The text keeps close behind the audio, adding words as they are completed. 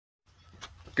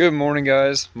Good morning,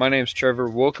 guys. My name's Trevor.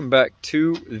 Welcome back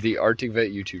to the Arctic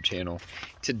Vette YouTube channel.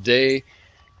 Today,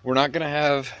 we're not going to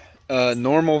have a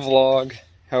normal vlog.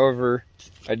 However,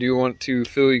 I do want to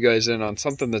fill you guys in on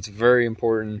something that's very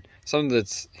important, something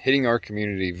that's hitting our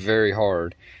community very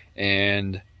hard,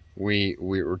 and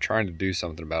we're trying to do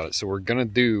something about it. So we're going to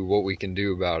do what we can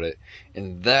do about it,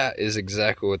 and that is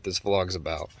exactly what this vlog's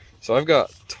about. So I've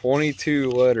got 22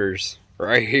 letters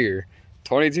right here.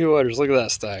 22 letters, look at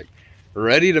that stack.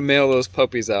 Ready to mail those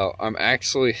puppies out. I'm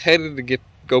actually headed to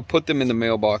go put them in the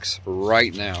mailbox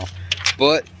right now.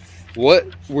 But what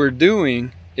we're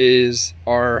doing is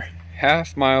our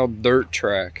half-mile dirt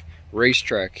track,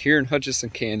 racetrack here in Hutchinson,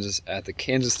 Kansas at the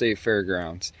Kansas State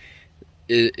Fairgrounds.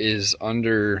 It is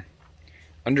under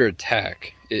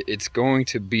attack. It's going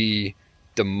to be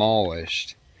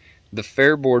demolished. The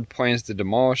fair board plans to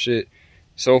demolish it.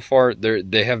 So far,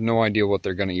 they have no idea what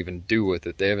they're going to even do with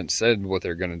it. They haven't said what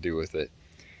they're going to do with it.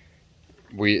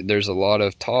 There's a lot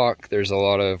of talk. There's a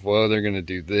lot of, well, they're going to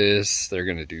do this, they're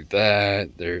going to do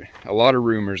that. There a lot of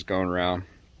rumors going around.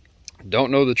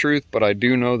 Don't know the truth, but I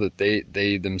do know that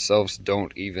they themselves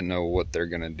don't even know what they're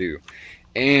going to do.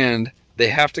 And they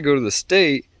have to go to the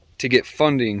state to get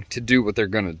funding to do what they're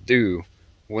going to do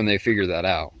when they figure that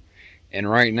out. And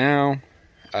right now,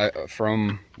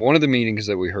 from one of the meetings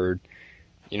that we heard,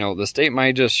 you know, the state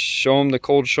might just show them the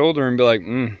cold shoulder and be like,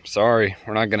 sorry,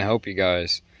 we're not going to help you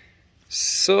guys.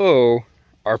 So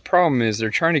our problem is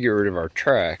they're trying to get rid of our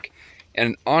track.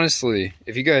 And honestly,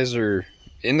 if you guys are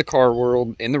in the car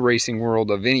world, in the racing world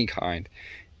of any kind,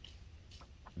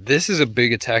 this is a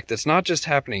big attack that's not just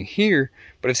happening here,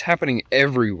 but it's happening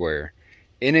everywhere.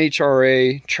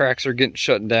 NHRA tracks are getting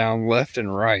shut down left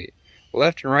and right.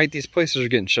 Left and right, these places are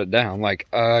getting shut down. Like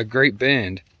Great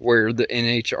Bend, where the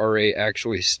NHRA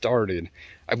actually started,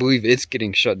 I believe it's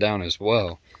getting shut down as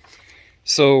well.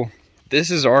 So this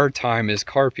is our time as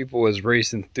car people, as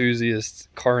race enthusiasts,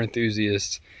 car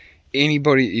enthusiasts,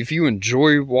 anybody. If you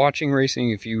enjoy watching racing,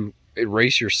 if you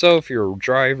race yourself, you're a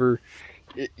driver,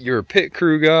 you're a pit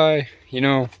crew guy, you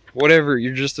know, whatever,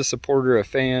 you're just a supporter, a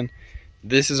fan,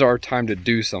 this is our time to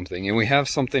do something. And we have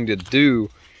something to do,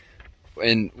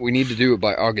 and we need to do it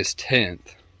by August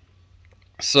 10th.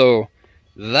 So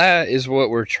that is what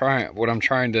I'm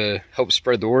trying to help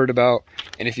spread the word about.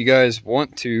 And if you guys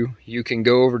want to, you can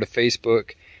go over to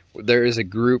Facebook. There is a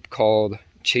group called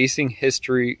Chasing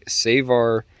History, Save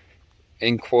Our,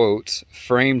 in quotes,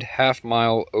 framed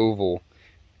half-mile oval,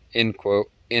 end quote,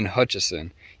 in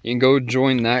Hutchinson. You can go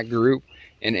join that group,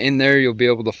 and in there you'll be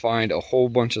able to find a whole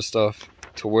bunch of stuff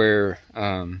to where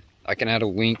I can add a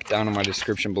link down in my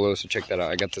description below, so check that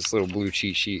out. I got this little blue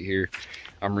cheat sheet here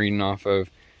I'm reading off of.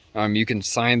 You can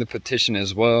sign the petition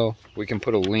as well. We can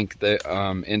put a link that,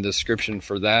 in the description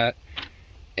for that.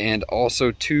 And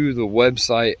also to the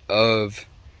website of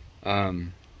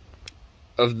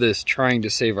this Trying to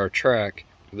Save Our Track.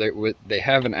 They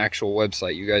have an actual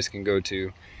website you guys can go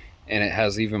to, and it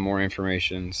has even more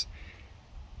information.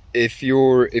 If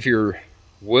you're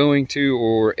willing to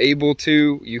or able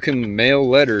to, you can mail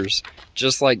letters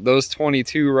just like those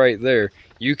 22 right there.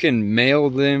 You can mail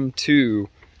them to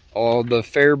all the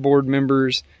fair board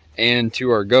members and to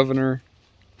our governor,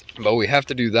 but we have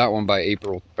to do that one by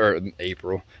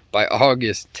by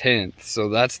August 10th. So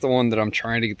that's the one that I'm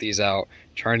trying to get these out,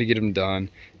 trying to get them done.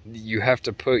 You have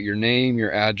to put your name,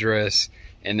 your address,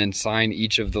 and then sign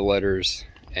each of the letters,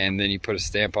 and then you put a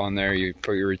stamp on there, you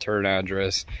put your return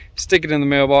address, stick it in the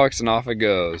mailbox, and off it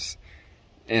goes.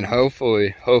 And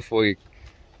hopefully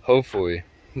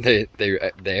they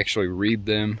actually read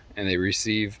them, and they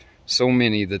receive so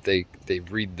many that they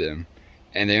read them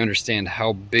and they understand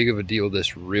how big of a deal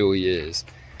this really is.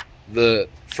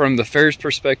 From the fair's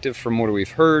perspective, from what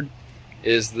we've heard,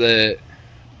 is that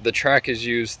the track is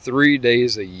used 3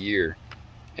 days a year,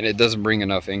 and it doesn't bring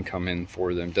enough income in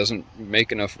for them, doesn't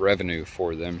make enough revenue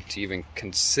for them to even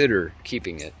consider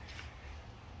keeping it.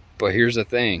 But here's the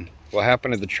thing, what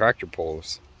happened to the tractor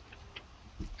pulls?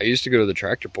 I used to go to the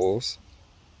tractor pulls.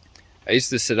 I used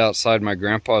to sit outside my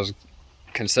grandpa's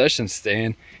concession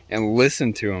stand and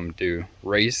listen to him do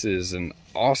races and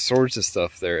all sorts of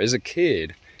stuff there as a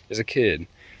kid.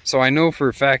 So I know for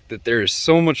a fact that there is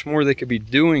so much more they could be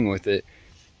doing with it.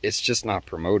 It's just not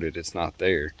promoted, it's not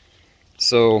there.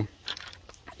 So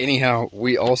anyhow,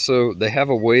 they have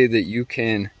a way that you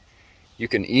can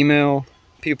email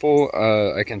people.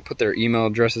 I can put their email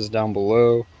addresses down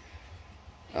below.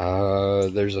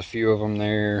 There's a few of them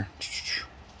there.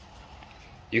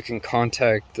 You can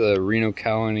contact the Reno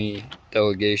County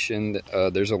delegation.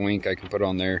 There's a link I can put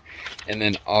on there. And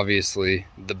then obviously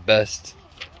the best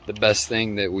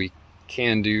thing that we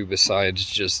can do besides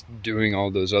just doing all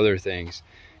those other things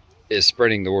is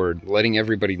spreading the word, letting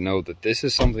everybody know that this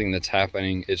is something that's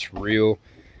happening, it's real,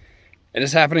 and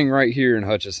it's happening right here in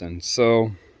Hutchinson.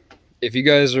 So if you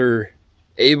guys are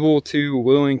able to,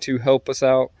 willing to help us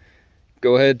out,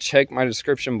 go ahead, check my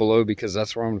description below, because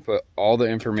that's where I'm going to put all the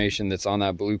information that's on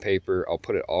that blue paper. I'll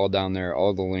put it all down there,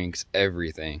 all the links,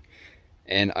 everything.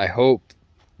 And I hope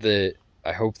that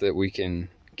we can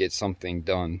get something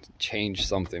done, change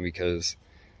something, because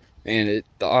man,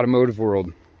 the automotive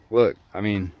world, look, I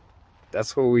mean,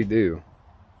 that's what we do.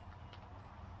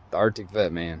 The Arctic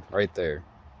Vette, man, right there.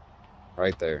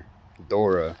 Right there.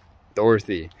 Dora,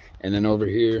 Dorothy. And then over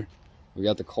here, we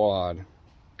got the quad,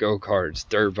 go-karts,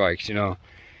 dirt bikes, you know.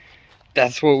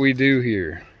 That's what we do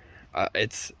here.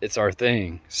 It's our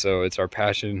thing. So it's our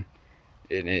passion.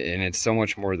 And it's so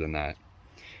much more than that.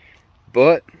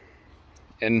 But,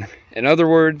 in other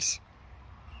words,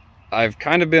 I've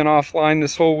kind of been offline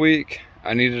this whole week.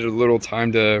 I needed a little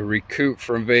time to recoup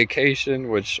from vacation,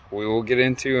 which we will get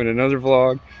into in another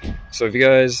vlog. So if you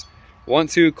guys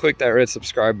want to, click that red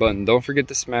subscribe button. Don't forget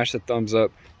to smash the thumbs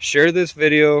up. Share this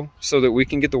video so that we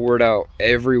can get the word out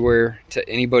everywhere to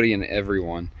anybody and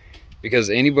everyone. Because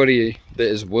anybody that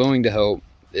is willing to help,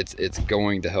 it's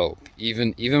going to help.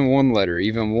 Even one letter,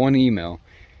 even one email,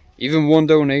 even one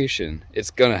donation, it's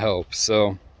gonna help.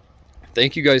 So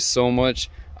thank you guys so much.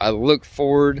 I look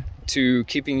forward to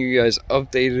keeping you guys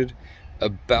updated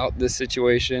about this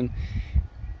situation,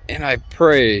 and I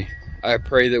pray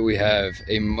that we have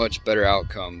a much better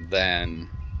outcome than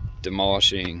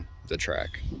demolishing the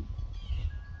track.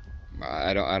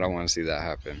 I don't want to see that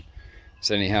happen.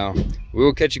 So anyhow, we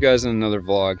will catch you guys in another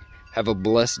vlog. Have a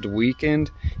blessed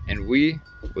weekend, and we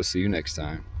will see you next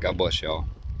time. God bless y'all.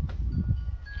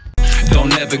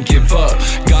 Don't ever give up,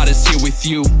 God is here with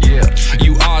you.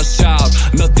 You are a child,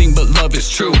 nothing but love is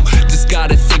true. Just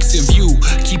gotta fix your view,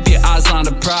 keep your eyes on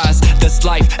the prize. That's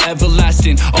life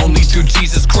everlasting, only through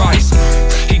Jesus Christ.